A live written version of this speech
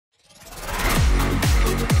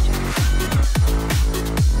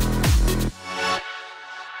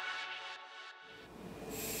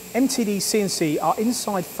MTDCNC are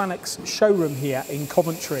inside FANUC's showroom here in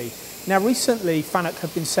Coventry. Now recently FANUC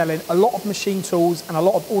have been selling a lot of machine tools and a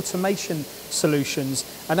lot of automation solutions,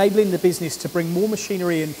 enabling the business to bring more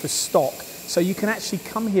machinery in for stock, so you can actually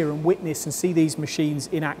come here and witness and see these machines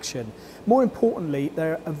in action. More importantly,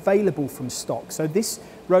 they're available from stock. So this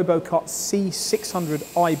FANUC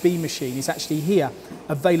C600 IB machine is actually here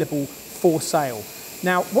available for sale.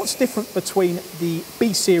 Now what's different between the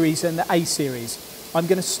B series and the A series? I'm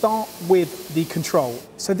going to start with the control.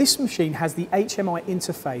 So this machine has the HMI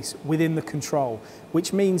interface within the control,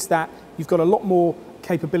 which means that you've got a lot more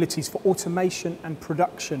capabilities for automation and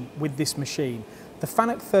production with this machine. The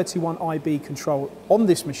FANUC 31IB control on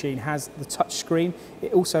this machine has the touch screen.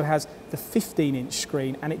 It also has the 15-inch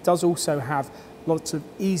screen, and it does also have lots of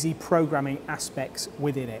easy programming aspects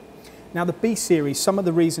within it. Now the B series, some of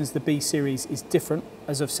the reasons the B series is different,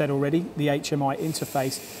 as I've said already, the HMI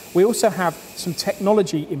interface. We also have some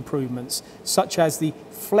technology improvements, such as the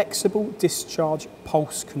flexible discharge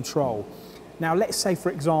pulse control. Now let's say,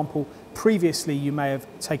 for example, previously you may have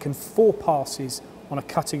taken 4 passes on a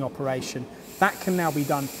cutting operation. That can now be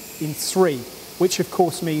done in 3, which of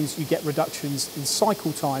course means you get reductions in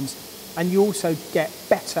cycle times, and you also get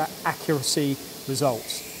better accuracy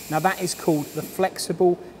results. Now that is called the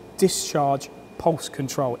flexible discharge pulse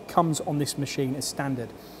control. It comes on this machine as standard.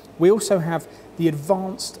 We also have the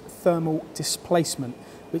advanced thermal displacement,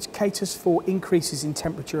 which caters for increases in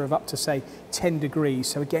temperature of up to, say, 10 degrees.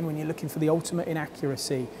 So again, when you're looking for the ultimate in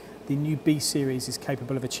accuracy, the new B series is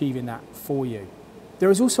capable of achieving that for you.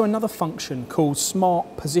 There is also another function called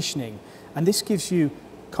smart positioning, and this gives you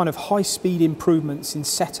kind of high-speed improvements in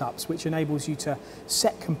setups, which enables you to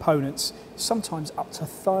set components sometimes up to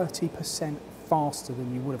 30% faster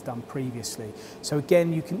than you would have done previously. So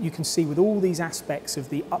again, you can see with all these aspects of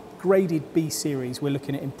the upgraded B series, we're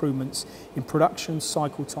looking at improvements in production,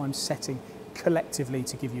 cycle time, setting collectively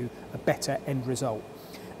to give you a better end result.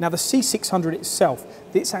 Now the C600 itself,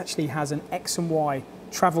 this actually has an X and Y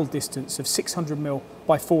travel distance of 600mm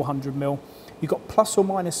by 400mm. You've got plus or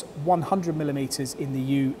minus 100mm in the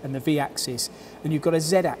U and the V axis, and you've got a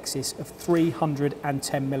Z axis of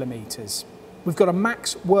 310mm. We've got a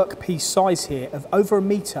max workpiece size here of over 1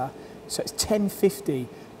 metre, so it's 1050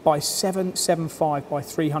 by 775 by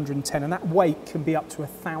 310, and that weight can be up to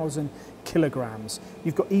 1,000 kilograms.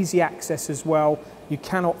 You've got easy access as well. You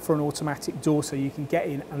can opt for an automatic door, so you can get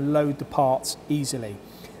in and load the parts easily.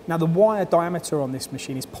 Now the wire diameter on this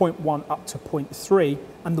machine is 0.1 up to 0.3,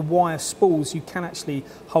 and the wire spools you can actually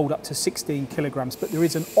hold up to 16 kilograms, but there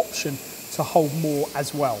is an option to hold more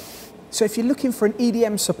as well. So if you're looking for an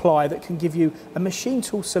EDM supplier that can give you a machine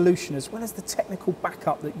tool solution as well as the technical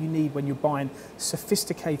backup that you need when you're buying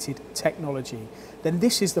sophisticated technology, then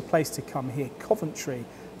this is the place to come here. Coventry,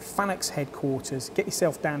 FANUC's headquarters. Get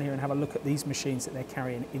yourself down here and have a look at these machines that they're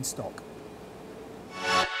carrying in stock.